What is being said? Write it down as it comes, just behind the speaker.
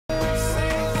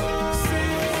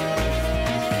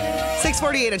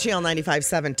6:48 at Channel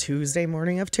 95.7, Tuesday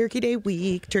morning of Turkey Day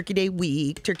week. Turkey Day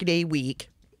week. Turkey Day week.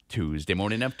 Tuesday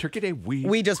morning of Turkey Day week.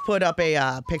 We just put up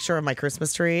a picture of my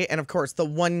Christmas tree, and of course, the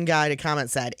one guy to comment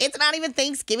said, "It's not even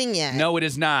Thanksgiving yet." No, it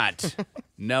is not.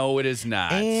 No, it is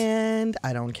not. And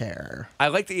I don't care. I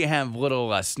like that you have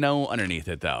little snow underneath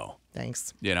it, though.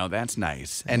 Thanks. You know, that's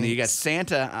nice. And you got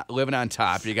Santa living on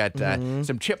top. You got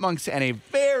some chipmunks and a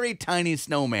very tiny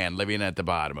snowman living at the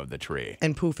bottom of the tree.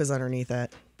 And Poof is underneath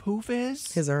it. Poof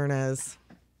is? His urn is.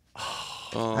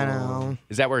 Oh. I know.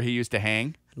 Is that where he used to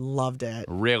hang? Loved it.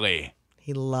 Really?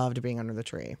 He loved being under the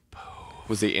tree.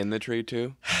 Was he in the tree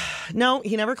too? No,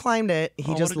 he never climbed it.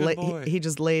 He just what a good boy. he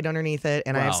just laid underneath it,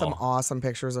 and I have some Wow. awesome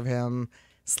pictures of him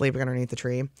sleeping underneath the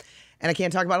tree. And I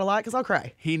can't talk about it a lot because I'll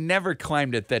cry. He never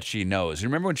climbed it that she knows.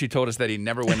 Remember when she told us that he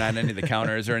never went on any of the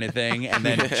counters or anything? And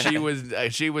then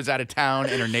she was out of town,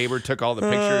 and her neighbor took all the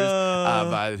pictures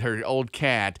of her old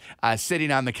cat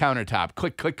sitting on the countertop.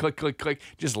 Click, click, click, click, click,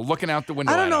 just looking out the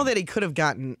window. I don't know that he could have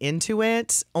gotten into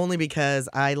it, only because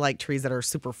I like trees that are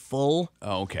super full.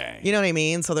 Oh, okay. You know what I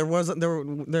mean? So there was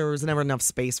never enough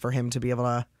space for him to be able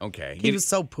to. Okay. He was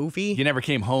so poofy. You never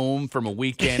came home from a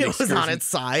weekend. It was on excursion, its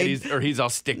side. and he's all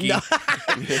sticky. No.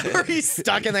 Or he's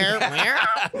stuck in there.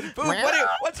 Poof,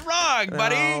 what's wrong,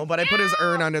 buddy? No, but I put his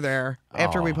urn under there.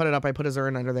 After we put it up, I put his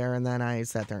urn under there, and then I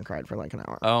sat there and cried for like an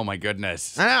hour. Oh, my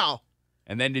goodness. I know.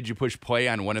 And then did you push play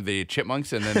on one of the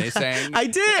chipmunks and then they sang? I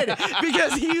did,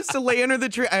 because he used to lay under the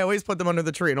tree. I always put them under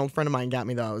the tree. An old friend of mine got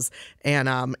me those. And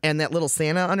that little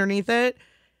Santa underneath it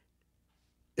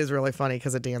is really funny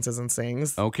because it dances and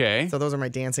sings. Okay. So those are my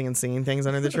dancing and singing things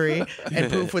under the tree.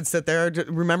 And Poof would sit there.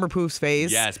 Remember Poof's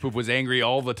face? Yes, Poof was angry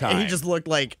all the time. And he just looked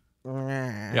like,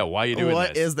 yeah, why are you doing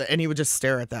what this? is that? And he would just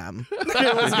stare at them.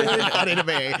 It was really funny to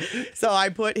me. So I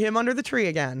put him under the tree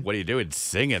again. What are you doing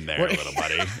singing there, little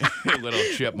buddy? Little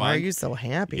chipmunk. Why are you so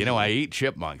happy? You know, I eat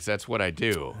chipmunks. That's what I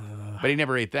do. But he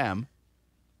never ate them.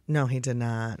 No, he did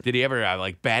not. Did he ever,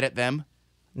 bat at them?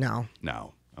 No.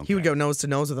 No. Okay. He would go nose to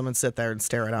nose with them and sit there and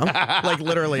stare at them. Like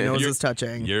literally noses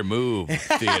touching. Your move,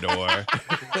 Theodore.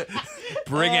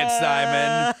 Bring it,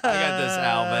 Simon. I got this,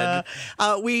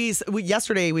 Alvin. We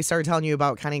yesterday we started telling you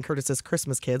about Connie and Curtis's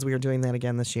Christmas Kids. We are doing that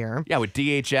again this year. Yeah, with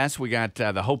DHS, we got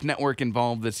the Hope Network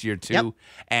involved this year, too. Yep.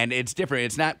 And it's different.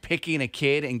 It's not picking a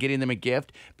kid and getting them a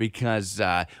gift, because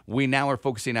we now are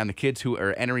focusing on the kids who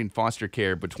are entering foster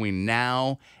care between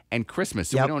now and Christmas.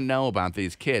 So we don't know about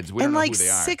these kids. We don't know who they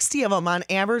are. 60 of them on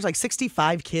average, like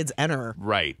 65 kids enter.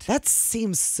 Right. That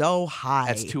seems so high.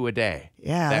 That's 2 a day.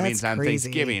 Yeah, that that's means on crazy.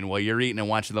 Thanksgiving, while you're eating and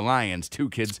watching the Lions, 2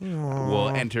 kids will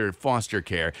enter foster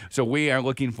care. So we are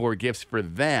looking for gifts for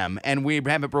them, and we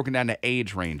have it broken down to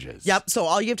age ranges. Yep. So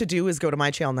all you have to do is go to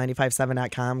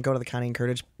mychannel957.com, go to the Connie and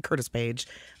Curtis page,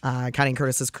 Connie and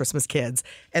Curtis's Christmas Kids,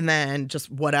 and then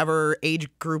just whatever age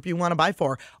group you want to buy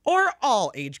for, or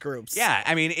all age groups. Yeah,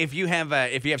 I mean, if you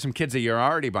have some kids that you're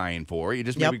already buying for, you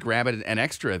just maybe grab an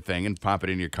extra thing and pop it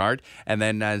in your cart, and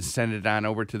then send it on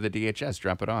over to the DHS.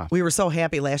 Drop it off. We were so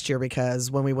happy last year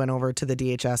because when we went over to the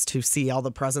DHS to see all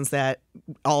the presents that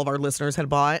all of our listeners had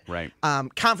bought, Right.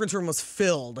 Conference room was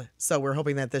filled. So we're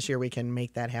hoping that this year we can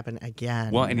make that happen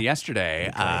again. Well, and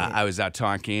yesterday I was out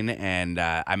talking, and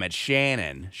I met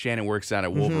Shannon. Shannon works out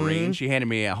at Wolverine. She handed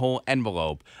me a whole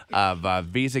envelope of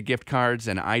Visa gift cards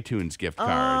and iTunes gift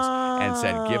cards, and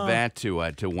said, "Give that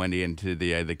to Wendy and to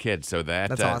the kids." So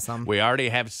that's awesome. We already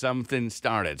have something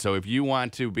started. So if you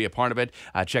want to be a part of it,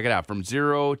 check it out. From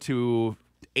 0 to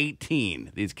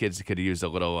 18, these kids could use a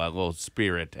little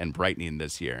spirit and brightening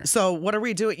this year. So what are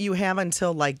we doing? You have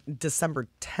until like December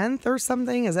 10th or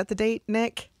something. Is that the date,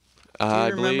 Nick?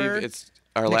 I believe remember? it's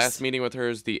our last meeting with her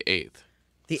is the 8th.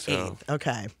 The 8th.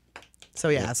 Okay. So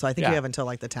yeah, so I think you have until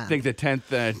like the 10th. I think the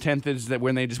 10th is that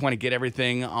when they just want to get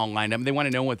everything all lined up. They want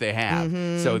to know what they have.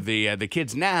 So the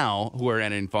kids now who are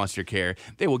entering foster care,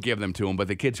 they will give them to them. But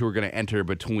the kids who are going to enter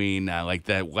between like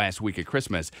the last week of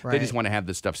Christmas, they just want to have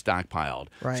the stuff stockpiled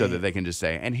so that they can just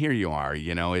say, and here you are.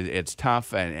 You know, it's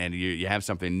tough, and you have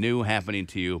something new happening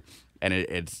to you. And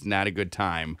it's not a good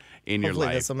time in your life.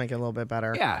 Hopefully this will make it a little bit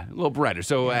better. Yeah, a little brighter.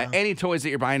 So any toys that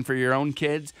you're buying for your own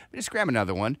kids, just grab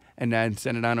another one and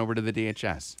send it on over to the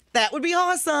DHS. That would be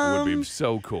awesome. It would be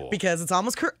so cool. Because it's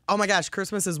almost, oh my gosh,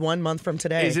 Christmas is 1 month from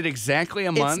today. Is it exactly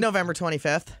a month? It's November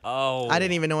 25th. Oh. I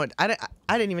didn't even know it. I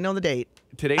didn't even know the date.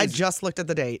 I just looked at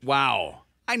the date. Wow.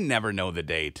 I never know the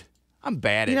date. I'm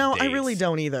bad at dates. I really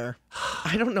don't either.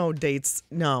 I don't know dates.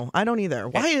 No, I don't either.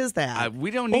 Why is that? We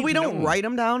don't we don't write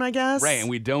them down, I guess. Right, and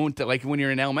we don't, like when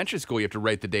you're in elementary school, you have to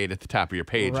write the date at the top of your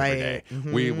page every day.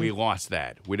 We lost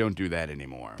that. We don't do that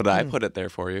anymore. But I put it there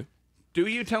for you. Do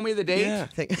you tell me the date? Yeah.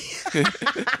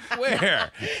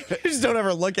 Where? You just don't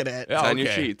ever look at it. It's on your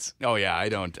okay. sheets. Oh, yeah, I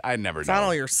don't. I never It's know. not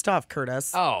all your stuff,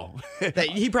 Curtis. Oh. That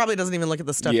he probably doesn't even look at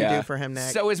the stuff you Yeah. do for him,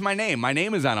 Nick. So is my name. My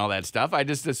name is on all that stuff. I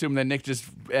just assumed that Nick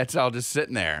that's all just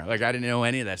sitting there. Like, I didn't know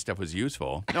any of that stuff was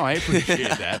useful. No, I appreciate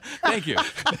that. Thank you.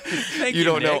 Thank you, You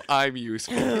don't Nick. know I'm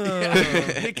useful.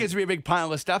 Nick gives me a big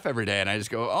pile of stuff every day, and I just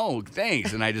go, oh,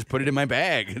 thanks. And I just put it in my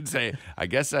bag and say, I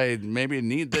guess I maybe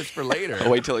need this for later. I'll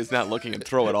wait till he's not looking and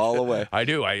throw it all away. I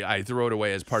do. I throw it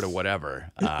away as part of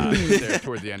whatever there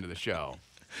toward the end of the show.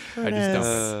 I just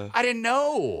don't. I didn't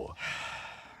know.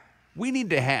 We need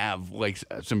to have like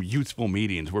some useful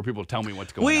meetings where people tell me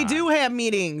what's going on. We do have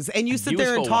meetings, and you sit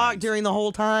there and Useful talk ones. during the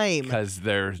whole time. Because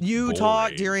they're You boring.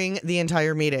 talk during the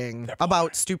entire meeting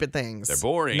about stupid things. They're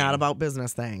boring. Not about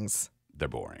business things. They're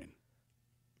boring.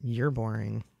 You're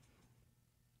boring.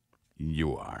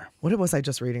 You are. What was I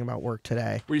just reading about work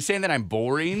today? Were you saying that I'm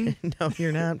boring? No,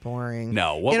 you're not boring.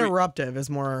 No. What were- Interruptive is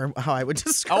more how I would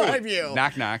describe you.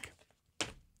 Knock, knock.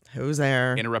 Who's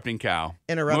there? Interrupting cow.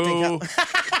 Interrupting Moo. cow.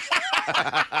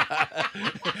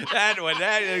 That one,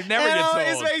 that never It gets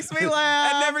always old. makes me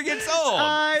laugh. That never gets old.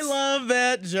 I love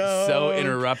that joke. So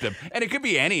interruptive. And it could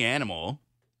be any animal.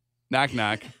 Knock,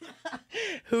 knock.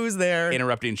 Who's there?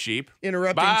 Interrupting sheep.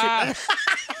 Interrupting. Bah.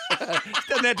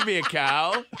 Doesn't have to be a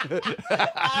cow.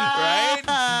 Right?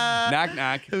 Knock,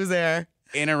 knock. Who's there?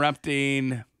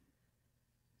 Interrupting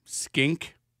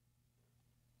skink.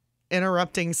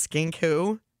 Interrupting skink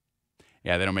who?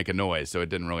 Yeah, they don't make a noise, so it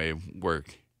didn't really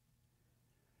work.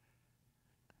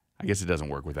 I guess it doesn't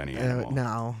work with any animal.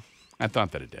 No. I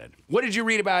thought that it did. What did you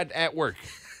read about at work?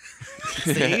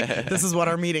 See? This is what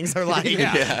our meetings are like.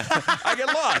 Yeah. I get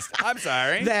lost. I'm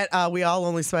sorry. That we all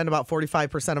only spend about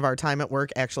 45% of our time at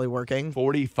work actually working.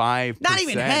 45%. Not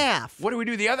even half. What do we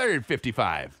do the other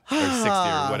 55 or 60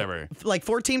 or whatever? Like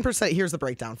 14%. Here's the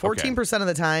breakdown. 14% of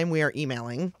the time we are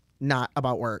emailing, not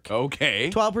about work. Okay.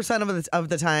 12% of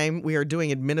the time we are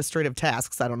doing administrative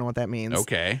tasks. I don't know what that means.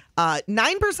 Okay. 9%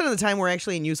 of the time we're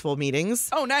actually in useful meetings.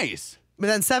 Oh, nice. But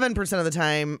then 7% of the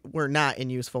time we're not in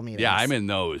useful meetings. Yeah, I'm in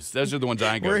those. Those are the ones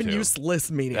I go We're to. in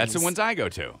useless meetings. That's the ones I go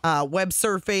to. Web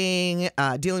surfing,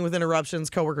 dealing with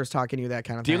interruptions, coworkers talking to you, that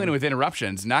kind of thing. Dealing with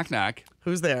interruptions. Knock, knock.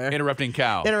 Who's there? Interrupting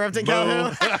cow. Interrupting Boo.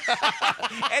 cow.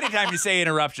 Anytime you say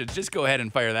interruptions, just go ahead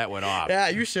and fire that one off. Yeah,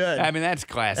 you should. I mean, that's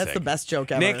classic. That's the best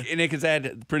joke ever. Nick, is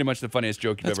that pretty much the funniest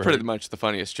joke you've That's ever pretty heard? much the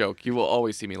funniest joke. You will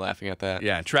always see me laughing at that.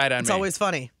 Yeah, try it on It's me. always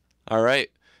funny. All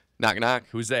right. Knock, knock.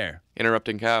 Who's there?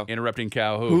 Interrupting cow. Interrupting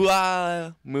cow who?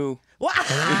 Hoo-ah, moo.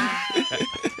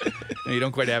 No, you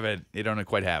don't quite have it. You don't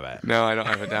quite have it. No, I don't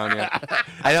have it down yet.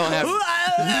 I don't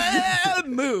have.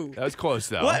 Moo. That was close,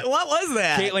 though. What was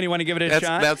that? Caitlin, you want to give it a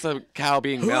shot? That's a cow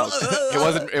being milked.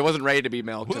 It wasn't ready to be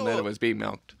milked, and then it was being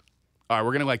milked. All right,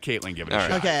 we're going to let Caitlin give it a All right.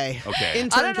 shot. Okay. Okay.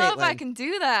 Intern I don't know if I Katelyn. can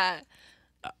do that.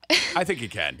 I think you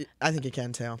can. I think you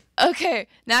can too. Okay,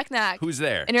 knock knock. Who's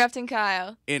there? Interrupting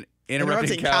Kyle.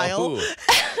 Interrupting cow Kyle? who?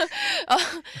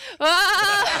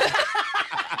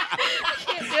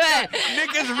 Can't do it.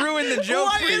 Nick has ruined the joke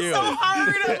What for is you. so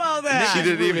hard about that? She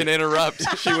didn't even interrupt.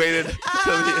 She waited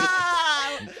till the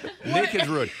Ah! Nick has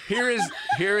ruined. Here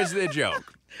is the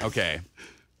joke. Okay.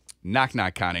 Knock,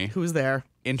 knock, Connie. Who's there?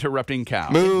 Interrupting cow.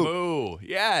 Moo. Moo.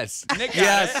 Yes. Nick got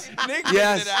Yes. it. Nick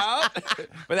Yes. figured it out.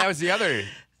 But that was the other.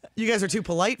 You guys are too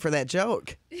polite for that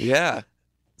joke. Yeah.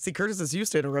 See, Curtis is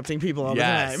used to interrupting people all the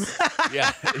Yes. time.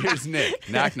 Yeah. Here's Nick.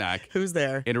 Knock, knock. Who's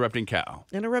there? Interrupting cow.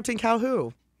 Interrupting cow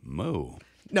who? Moo.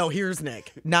 No, here's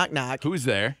Nick. Knock, knock. Who's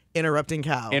there? Interrupting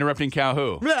cow. Interrupting cow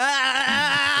who?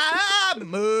 Ah,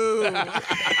 moo.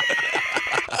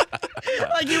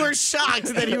 Like you were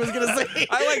shocked that he was going to say.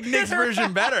 I like Nick's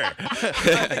version better.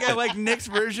 I think I like Nick's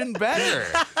version better.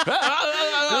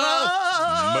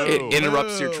 Oh. Moo. It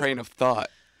interrupts your train of thought.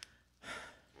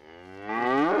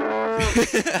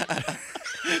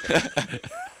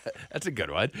 That's a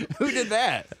good one. Who did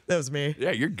that? That was me.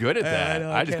 Yeah, you're good at that.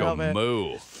 know, I I just can't go help it.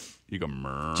 moo. You go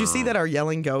moo. Did you see that our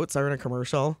yelling goats are in a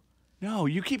commercial? No,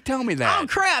 you keep telling me that. Oh,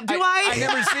 crap. Do I? I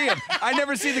never see it. I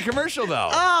never see the commercial, though.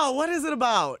 Oh, what is it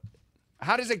about?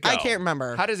 How does it go? I can't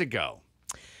remember. How does it go?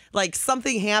 Like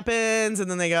something happens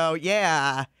and then they go,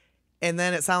 yeah. And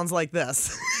then it sounds like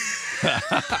this.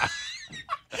 I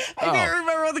can't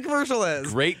remember what the commercial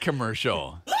is. Great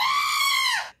commercial.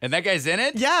 And that guy's in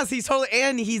it? Yes, he's totally,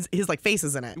 and his like face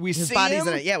is in it. We his see body's him?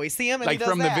 in it. Yeah, we see him. And he Like does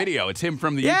from that. the video. It's him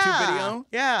from the Yeah, YouTube video?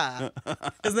 yeah.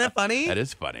 Isn't that funny? That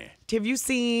is funny. Have you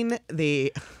seen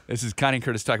the? This is Connie and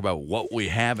Curtis talk about what we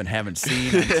have and haven't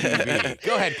seen on TV.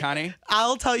 Go ahead, Connie.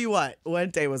 I'll tell you what.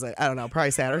 What day was it? I don't know. Probably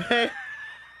Saturday.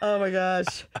 Oh my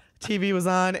gosh. TV was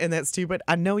on and that stupid,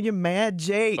 I know you're mad,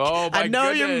 Jake. Oh, my I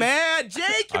know you're goodness. mad,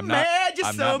 Jake. You're I'm not- mad. You're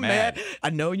I'm so not mad. mad. I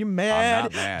know you're I'm mad.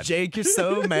 not mad. Jake, you're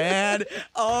so mad.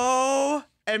 Oh,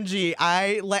 MG.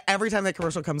 Every time that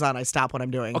commercial comes on, I stop what I'm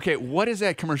doing. Okay, what is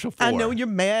that commercial for? I know you're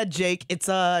mad, Jake. It's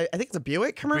I think it's a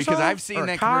Buick commercial. Because I've or seen a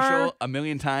that car. commercial a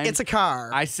million times. It's a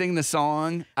car. I sing the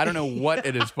song. I don't know what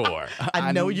it is for.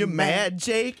 I know you're mad,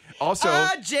 Jake. Also-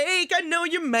 Jake, I know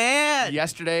you're mad.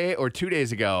 Yesterday or 2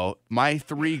 days ago, my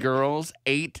 3 girls,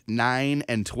 8, 9,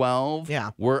 and 12,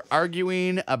 were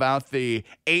arguing about the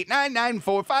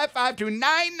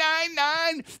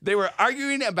 899-455-2999. They were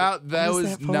arguing about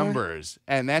those that for? numbers.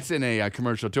 And that's in a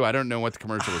commercial, too. I don't know what the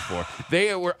commercial was for.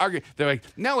 They were arguing. They're like,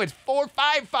 no, it's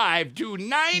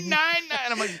 455-2999.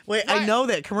 And I'm like, Wait, what? I know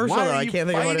that commercial, Why though. are I you can't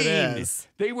think of what it fighting? is.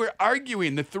 They were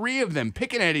arguing, the 3 of them,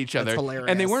 picking at each other. hilarious.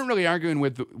 And they weren't really arguing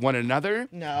with one another.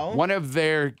 No. One of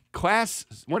their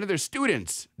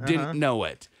students didn't know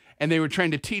it. And they were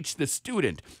trying to teach the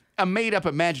student, a made-up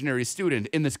imaginary student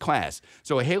in this class.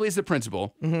 So Haley's the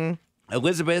principal. Mm-hmm.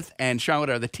 Elizabeth and Charlotte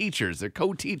are the teachers. They're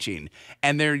co-teaching.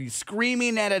 And they're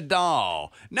screaming at a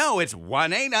doll. No, it's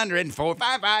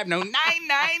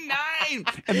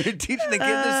 1-800-455-999. And they're teaching the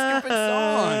kid this stupid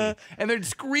song. And they're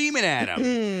screaming at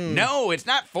him. No, it's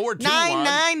not 421.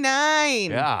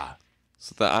 999. Yeah.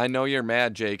 So the I know you're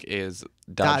mad, Jake, is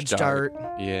Dodge Dart.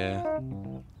 Yeah.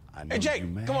 Hey, Jake,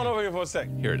 come on over here for a sec.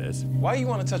 Here it is. Why you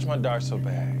want to touch my dart so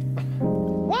bad?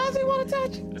 Why does he want to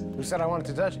touch it? Who said I wanted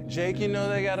to touch it? Jake, you know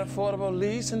they got affordable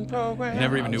leasing program.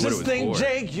 Never even knew what it was Just think, for.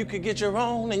 Jake, you could get your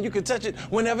own and you could touch it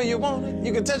whenever you want it.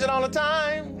 You can touch it all the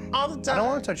time, all the time. I don't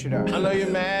want to touch your dart. I know you're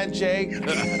mad, Jake. You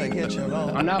gotta get your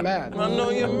own. I'm not mad. I know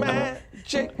you're mad,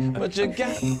 Jake, but you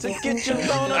got to get your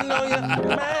own. I know you're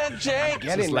mad, Jake.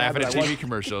 Get Just in, laughing man, at but I TV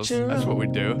commercials. That's what we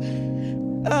do.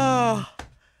 Oh,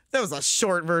 that was a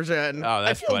short version. Oh,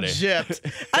 that's I feel funny. gypped.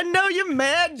 I know you're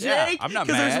mad, Jake. Yeah, I'm not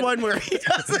Because there's mad. one where he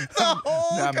does it the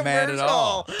whole Not commercial. mad at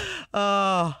all.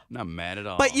 Oh. Not mad at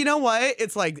all. But you know what?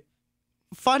 It's like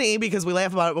funny because we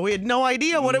laugh about it, but we had no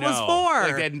idea what it was No. for.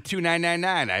 Like that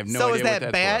 2999. I have no so idea is that what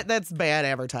that's bad? for. That's bad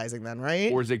advertising then,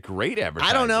 right? Or is it great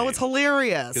advertising? I don't know. It's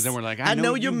hilarious. Because then we're like, I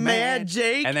know you're mad,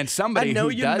 Jake. And then I somebody know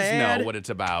who you're does mad. know what it's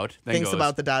about then Thinks goes,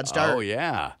 about the Dodge Dart. Oh,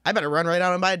 yeah. I better run right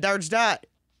out and buy a Dodge Dart.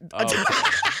 Oh,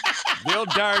 the old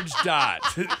Darge Dot.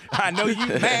 I know you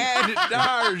mad,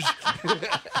 Darge.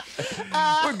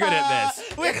 We're good at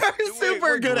this. We are super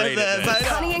We're good at great at this. this. I know.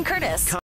 Connie and Curtis.